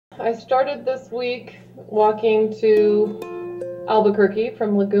I started this week walking to Albuquerque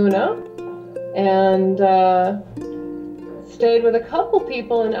from Laguna and stayed with a couple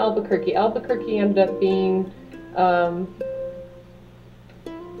people in Albuquerque. Albuquerque ended up being a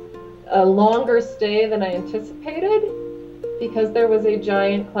longer stay than I anticipated because there was a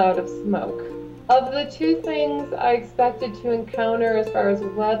giant cloud of smoke. Of the two things I expected to encounter as far as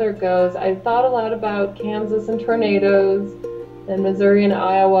weather goes, I thought a lot about Kansas and tornadoes and Missouri and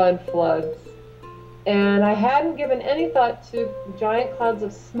Iowa and floods. And I hadn't given any thought to giant clouds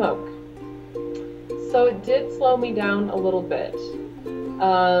of smoke. So it did slow me down a little bit.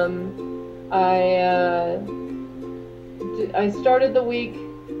 I started the week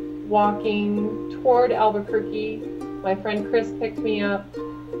walking toward Albuquerque. My friend Chris picked me up.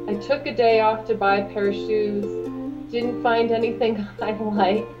 I took a day off to buy a pair of shoes. Didn't find anything I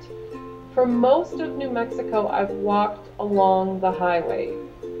liked. For most of New Mexico, I've walked along the highway,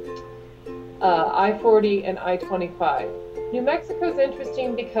 I-40 and I-25. New Mexico is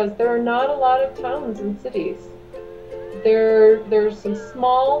interesting because there are not a lot of towns and cities. There's some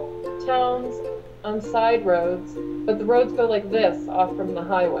small towns on side roads, but the roads go like this off from the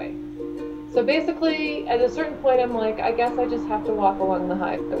highway. So basically, at a certain point, I'm like, I guess I just have to walk along the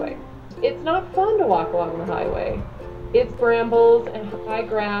highway. It's not fun to walk along the highway. It's brambles and high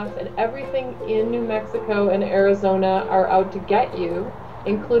grass, and everything in New Mexico and Arizona are out to get you,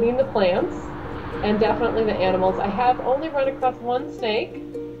 including the plants and definitely the animals. I have only run across one snake,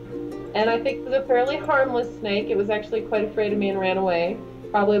 and I think it was a fairly harmless snake. It was actually quite afraid of me and ran away,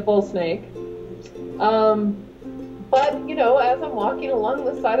 probably a bull snake. But, you know, as I'm walking along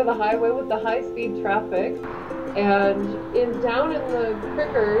the side of the highway with the high-speed traffic and down in the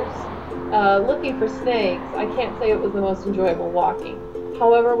crickers looking for snakes, I can't say it was the most enjoyable walking.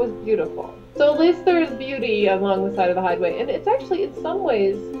 However, it was beautiful. So at least there's beauty along the side of the highway. And it's actually, in some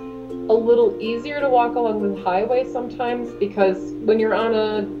ways, a little easier to walk along the highway sometimes because when you're on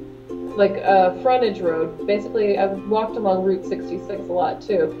a frontage road, basically I've walked along Route 66 a lot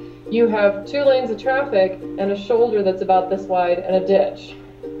too. You have 2 lanes of traffic and a shoulder that's about this wide and a ditch.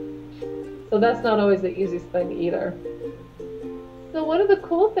 So that's not always the easiest thing either. So one of the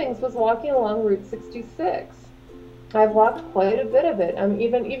cool things was walking along Route 66. I've walked quite a bit of it.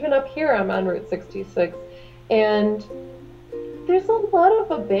 Even up here I'm on Route 66. And there's a lot of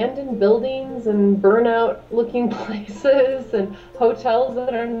abandoned buildings and burnout looking places and hotels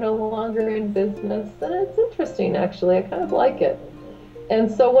that are no longer in business. And it's interesting actually, I kind of like it. And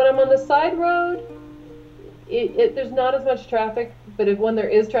so when I'm on the side road, there's not as much traffic, but when there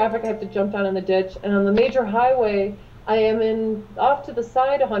is traffic, I have to jump down in the ditch. And on the major highway, I am off to the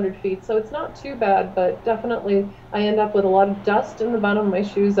side 100 feet, so it's not too bad, but definitely I end up with a lot of dust in the bottom of my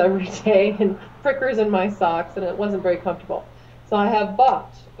shoes every day and prickers in my socks, and it wasn't very comfortable. So I have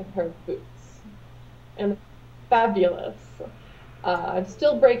bought a pair of boots, and fabulous. I'm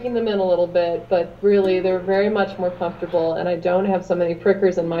still breaking them in a little bit, but really they're very much more comfortable, and I don't have so many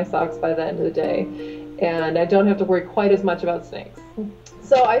prickers in my socks by the end of the day, and I don't have to worry quite as much about snakes.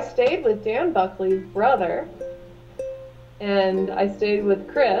 So I stayed with Dan Buckley's brother, and I stayed with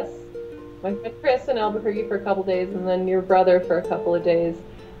Chris, my friend Chris in Albuquerque for a couple days, and then your brother for a couple of days.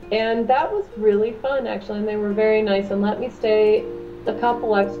 And that was really fun, actually, and they were very nice and let me stay a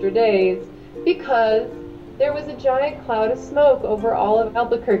couple extra days because there was a giant cloud of smoke over all of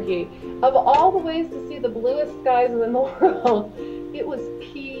Albuquerque. Of all the ways to see the bluest skies in the world, it was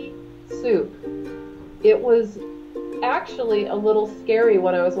pea soup. It was actually a little scary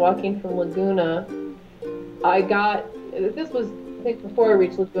when I was walking from Laguna. This was, I think, before I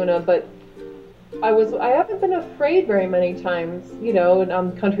reached Laguna, but I haven't been afraid very many times, you know,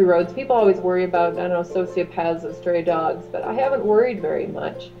 on country roads. People always worry about, I don't know, sociopaths and stray dogs, but I haven't worried very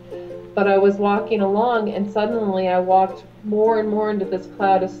much. But I was walking along and suddenly I walked more and more into this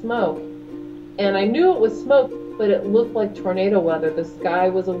cloud of smoke. And I knew it was smoke, but it looked like tornado weather. The sky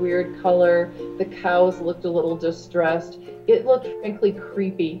was a weird color. The cows looked a little distressed. It looked frankly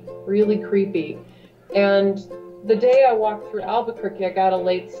creepy, really creepy. And the day I walked through Albuquerque, I got a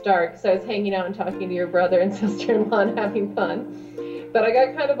late start because I was hanging out and talking to your brother and sister-in-law and having fun. But I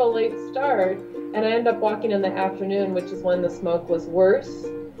got kind of a late start and I ended up walking in the afternoon, which is when the smoke was worse.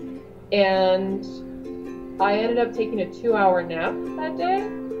 And I ended up taking a 2-hour nap that day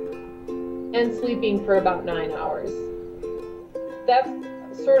and sleeping for about 9 hours. That's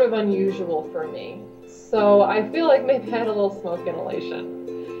sort of unusual for me. So I feel like maybe I had a little smoke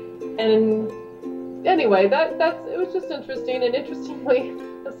inhalation. And anyway, it was just interesting, an interesting way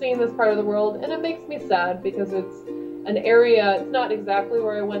of seeing this part of the world. And it makes me sad because it's an area, it's not exactly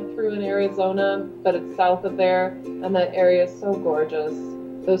where I went through in Arizona, but it's south of there. And that area is so gorgeous.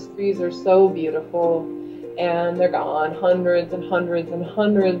 Those trees are so beautiful, and they're gone. Hundreds and hundreds and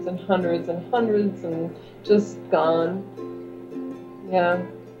hundreds and hundreds and hundreds and just gone. Yeah.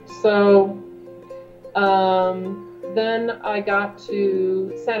 So then I got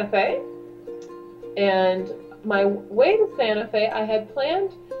to Santa Fe, and my way to Santa Fe, I had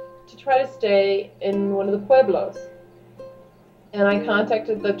planned to try to stay in one of the pueblos. And I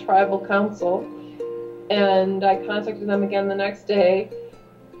contacted the tribal council, and I contacted them again the next day,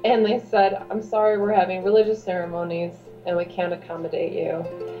 and they said, I'm sorry, we're having religious ceremonies and we can't accommodate you.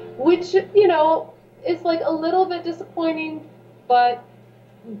 Which, you know, is like a little bit disappointing, but,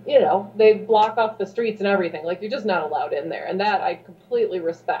 you know, they block off the streets and everything. Like, you're just not allowed in there. And that I completely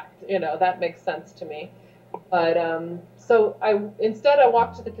respect. You know, that makes sense to me. But, so instead I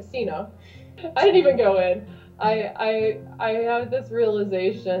walked to the casino. I didn't even go in. I had this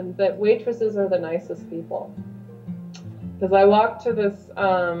realization that waitresses are the nicest people. Because I walked to this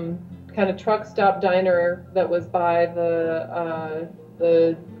kind of truck stop diner that was by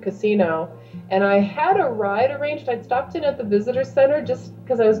the casino, and I had a ride arranged. I'd stopped in at the visitor center just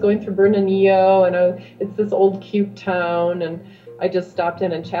because I was going through Bernalillo, and it's this old cute town, and I just stopped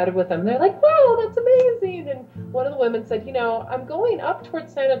in and chatted with them. They're like, wow, that's amazing. And one of the women said, you know, I'm going up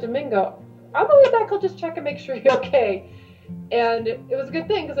towards Santo Domingo. On the way back, I'll just check and make sure you're okay. And it was a good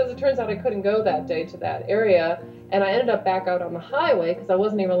thing, because as it turns out, I couldn't go that day to that area. And I ended up back out on the highway because I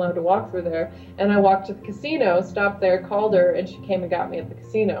wasn't even allowed to walk through there. And I walked to the casino, stopped there, called her, and she came and got me at the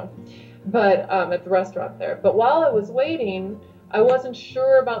casino, but at the restaurant there. But while I was waiting, I wasn't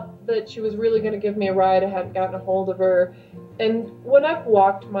sure about that she was really going to give me a ride. I hadn't gotten a hold of her. And when I've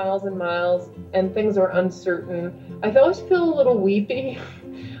walked miles and miles and things are uncertain, I always feel a little weepy,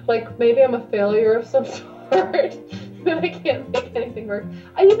 like maybe I'm a failure of some sort. That I can't make anything work.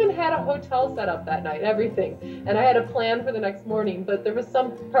 I even had a hotel set up that night, everything. And I had a plan for the next morning, but there was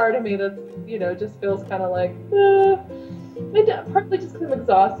some part of me that, you know, just feels kind of like, partly just because I'm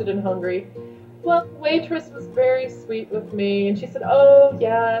exhausted and hungry. Well, the waitress was very sweet with me, and she said, oh,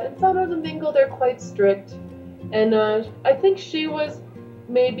 yeah, in Santo Domingo, they're quite strict. And I think she was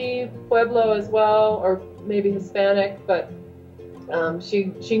maybe Pueblo as well, or maybe Hispanic, but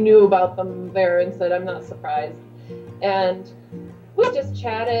she knew about them there and said, I'm not surprised. And we just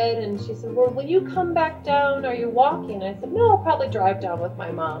chatted, and she said, well, will you come back down? Are you walking? And I said, no, I'll probably drive down with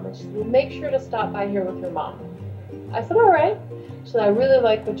my mom. And she said, well, make sure to stop by here with your mom. I said, all right. She said, I really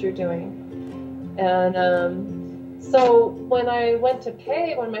like what you're doing. And so when I went to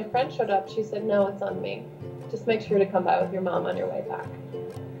pay, when my friend showed up, she said, no, it's on me. Just make sure to come by with your mom on your way back.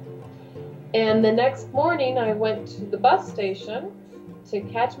 And the next morning, I went to the bus station to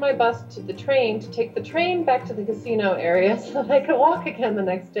catch my bus to the train, to take the train back to the casino area so that I could walk again the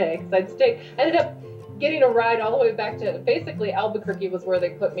next day. Because I ended up getting a ride all the way back to, basically Albuquerque was where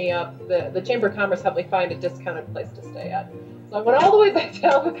they put me up. The Chamber of Commerce helped me find a discounted place to stay at. So I went all the way back to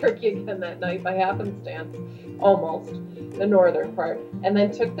Albuquerque again that night by happenstance, almost, the northern part, and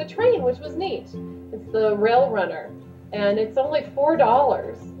then took the train, which was neat. It's the Rail Runner. And it's only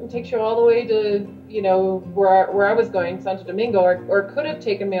 $4. It takes you all the way to, you know, where I was going, Santo Domingo, or could have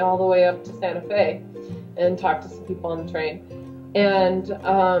taken me all the way up to Santa Fe and talked to some people on the train. And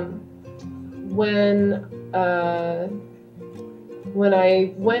when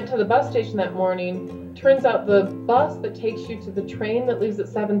I went to the bus station that morning, turns out the bus that takes you to the train that leaves at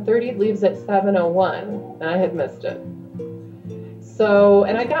 7:30 leaves at 7:01, and I had missed it. So,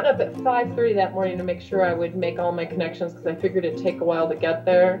 and I'd gotten up at 5:30 that morning to make sure I would make all my connections because I figured it'd take a while to get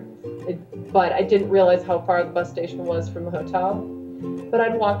there. But I didn't realize how far the bus station was from the hotel. But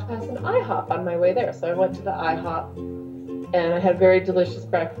I'd walked past an IHOP on my way there. So I went to the IHOP and I had a very delicious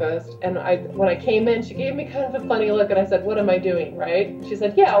breakfast. And when I came in, she gave me kind of a funny look and I said, what am I doing, right? And she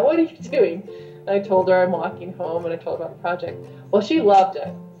said, yeah, what are you doing? And I told her I'm walking home and I told her about the project. Well, she loved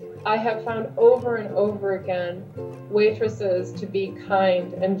it. I have found over and over again waitresses to be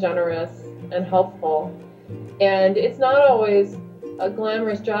kind and generous and helpful. And it's not always a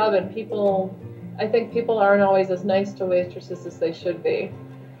glamorous job, and I think people aren't always as nice to waitresses as they should be.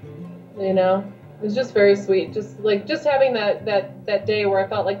 You know? It was just very sweet. Just having that day where I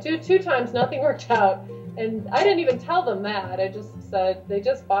felt like two times nothing worked out. And I didn't even tell them that. I just said, they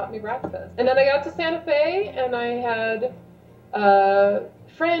just bought me breakfast. And then I got to Santa Fe and I had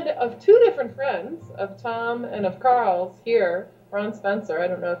friend of two different friends, of Tom and of Carl's here, Ron Spencer. I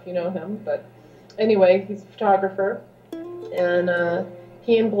don't know if you know him, but anyway, he's a photographer. And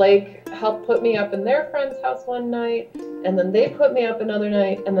he and Blake helped put me up in their friend's house one night, and then they put me up another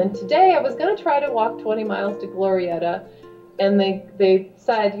night. And then today I was going to try to walk 20 miles to Glorieta, and they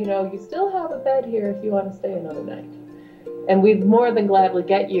said, you know, you still have a bed here if you want to stay another night. and we'd more than gladly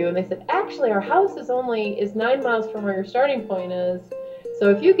get you. And they said, actually, our house is 9 miles from where your starting point is. So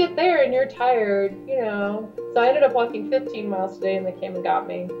if you get there and you're tired, you know. So I ended up walking 15 miles today, and they came and got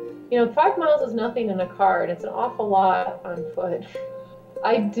me. You know, 5 miles is nothing in a car, and it's an awful lot on foot.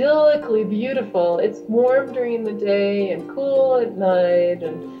 Idyllically beautiful. It's warm during the day and cool at night,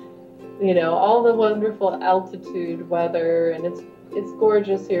 and you know, all the wonderful altitude weather, and it's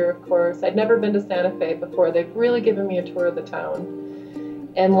gorgeous here, of course. I'd never been to Santa Fe before. They've really given me a tour of the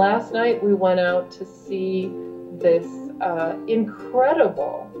town. And last night we went out to see this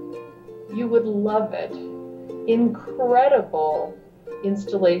incredible, you would love it, incredible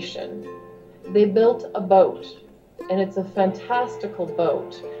installation. They built a boat, and it's a fantastical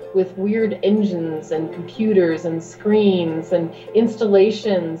boat with weird engines and computers and screens and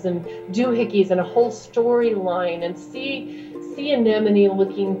installations and doohickeys and a whole storyline, and sea anemone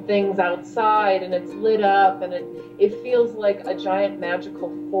looking things outside, and it's lit up, and it feels like a giant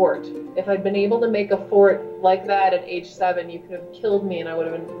magical fort. If I'd been able to make a fort like that at age 7, you could have killed me and I would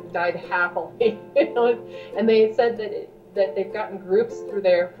have died happily. You know? And they said that they've gotten groups through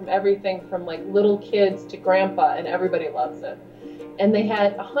there from everything from like little kids to grandpa, and everybody loves it. And they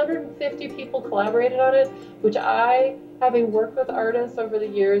had 150 people collaborated on it, which I, having worked with artists over the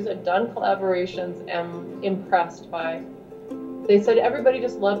years and done collaborations, am impressed by. They said everybody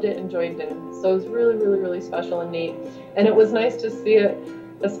just loved it and joined in. So it was really, really, really special and neat. And it was nice to see it,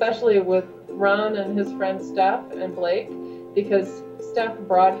 especially with Ron and his friend Steph and Blake, because Steph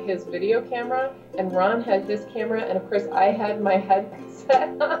brought his video camera and Ron had his camera, and of course I had my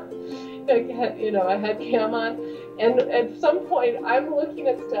headset on, you know, a head cam on. And at some point I'm looking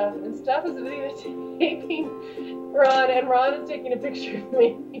at Steph, and Steph is videotaping Ron, and Ron is taking a picture of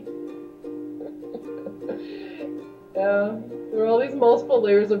me. Yeah, there are all these multiple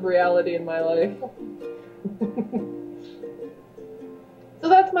layers of reality in my life. So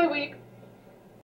that's my week.